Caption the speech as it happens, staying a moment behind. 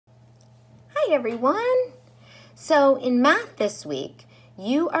Hi everyone! So in math this week,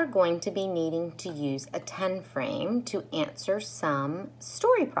 you are going to be needing to use a 10 frame to answer some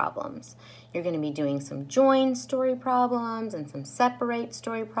story problems. You're going to be doing some join story problems and some separate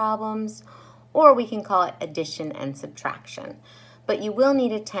story problems, or we can call it addition and subtraction. But you will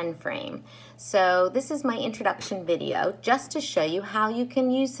need a 10 frame. So this is my introduction video just to show you how you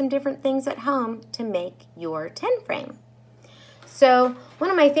can use some different things at home to make your 10 frame. So one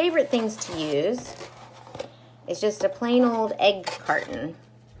of my favorite things to use is just a plain old egg carton.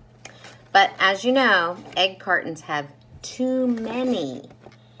 But as you know, egg cartons have too many.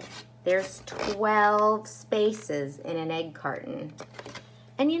 There's 12 spaces in an egg carton.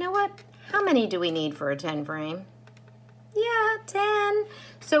 And you know what? How many do we need for a 10 frame? Yeah, 10.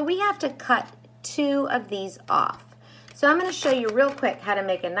 So we have to cut 2 of these off. So I'm going to show you real quick how to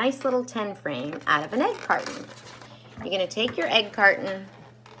make a nice little 10 frame out of an egg carton. You're going to take your egg carton.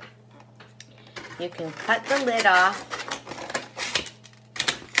 You can cut the lid off.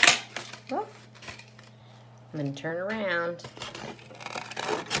 Oh, I'm going to turn around.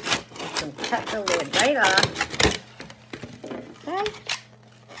 You can cut the lid right off. Okay.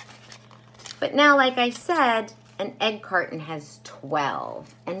 But now, like I said, an egg carton has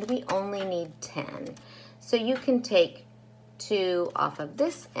 12, and we only need 10. So you can take 2 off of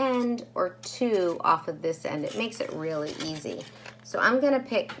this end or 2 off of this end. It makes it really easy. So I'm going to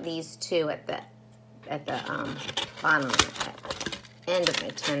pick these 2 at the bottom of the end of my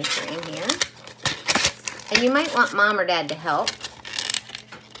 10 frame here. And you might want mom or dad to help,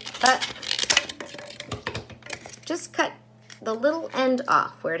 but just cut the little end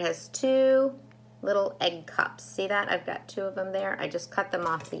off where it has 2 little egg cups. See that? I've got 2 of them there. I just cut them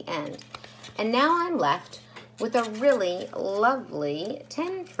off the end. And now I'm left with a really lovely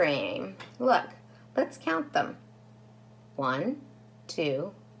 10 frame. Look, let's count them. 1,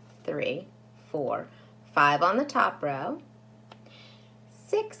 2, 3, 4, 5 on the top row,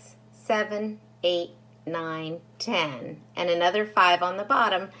 6, 7, 8, 9, 10, and another 5 on the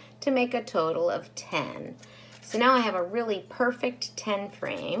bottom to make a total of 10. So now I have a really perfect 10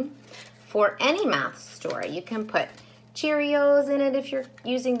 frame for any math story. You can put Cheerios in it if you're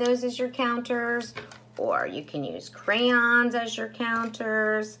using those as your counters, or you can use crayons as your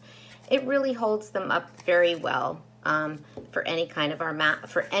counters. It really holds them up very well for any of our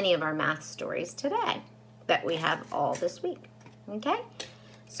math stories today that we have all this week. Okay?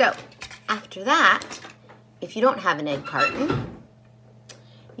 So after that, if you don't have an egg carton,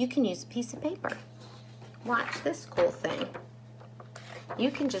 you can use a piece of paper. Watch this cool thing. You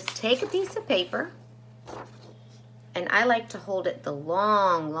can just take a piece of paper, and I like to hold it the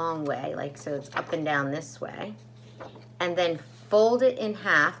long way, like so it's up and down this way, and then fold it in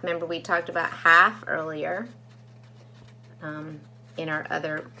half. Remember we talked about half earlier in our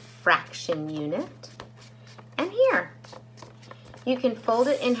other fraction unit. And here, you can fold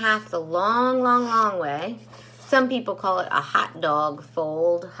it in half the long way. Some people call it a hot dog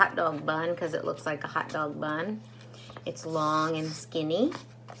fold, hot dog bun, because it looks like a hot dog bun. It's long and skinny.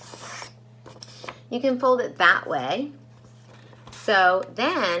 You can fold it that way. So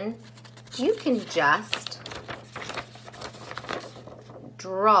then you can just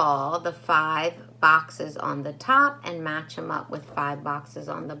draw the 5 boxes on the top and match them up with 5 boxes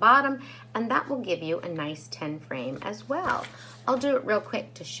on the bottom, and that will give you a nice 10 frame as well. I'll do it real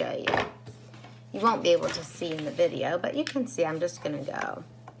quick to show you. You won't be able to see in the video, but you can see. I'm just going to go.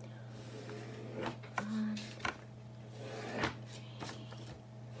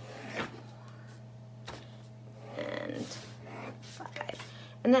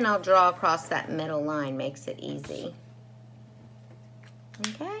 And then I'll draw across that middle line, makes it easy.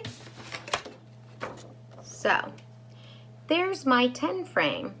 Okay? So, there's my 10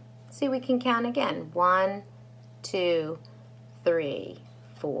 frame. See, we can count again. 1, 2, 3,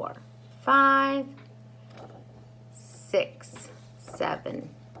 4, 5, 6, 7,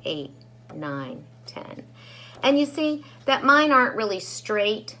 8, 9, 10. And you see that mine aren't really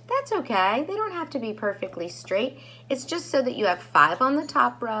straight. That's okay. They don't have to be perfectly straight. It's just so that you have 5 on the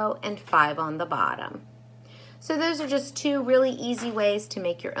top row and 5 on the bottom. So those are just 2 really easy ways to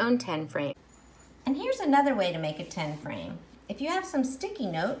make your own 10 frame. And here's another way to make a 10 frame. If you have some sticky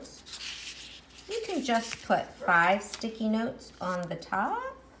notes, you can just put 5 sticky notes on the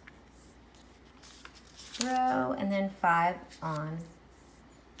top row and then 5 on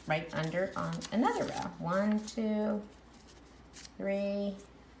right under on another row. 1, 2, 3.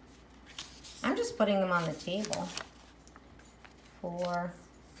 I'm just putting them on the table. 4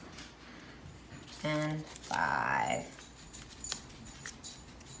 and 5.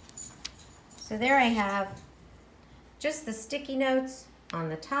 So there I have just the sticky notes on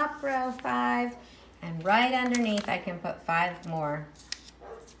the top row 5, and right underneath I can put 5 more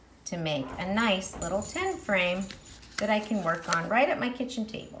to make a nice little 10 frame that I can work on right at my kitchen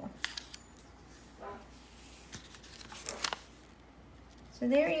table. So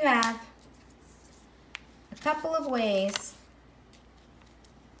there you have a couple of ways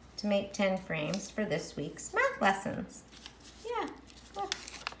to make 10 frames for this week's math lessons. Yeah, look.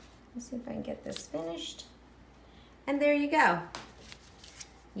 Let's see if I can get this finished. And there you go.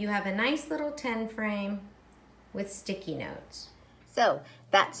 You have a nice little 10 frame with sticky notes. So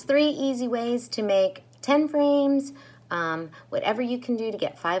that's 3 easy ways to make 10 frames. Whatever you can do to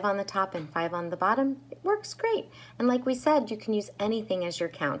get 5 on the top and 5 on the bottom, it works great. And like we said, you can use anything as your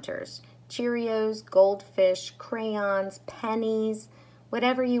counters. Cheerios, goldfish, crayons, pennies,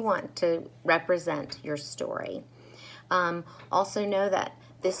 whatever you want to represent your story. Also know that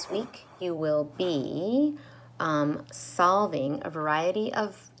this week you will be solving a variety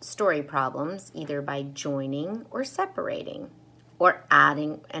of story problems, either by joining or separating, or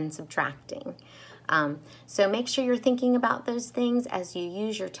adding and subtracting. So make sure you're thinking about those things as you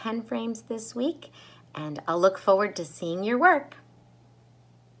use your 10 frames this week, and I'll look forward to seeing your work.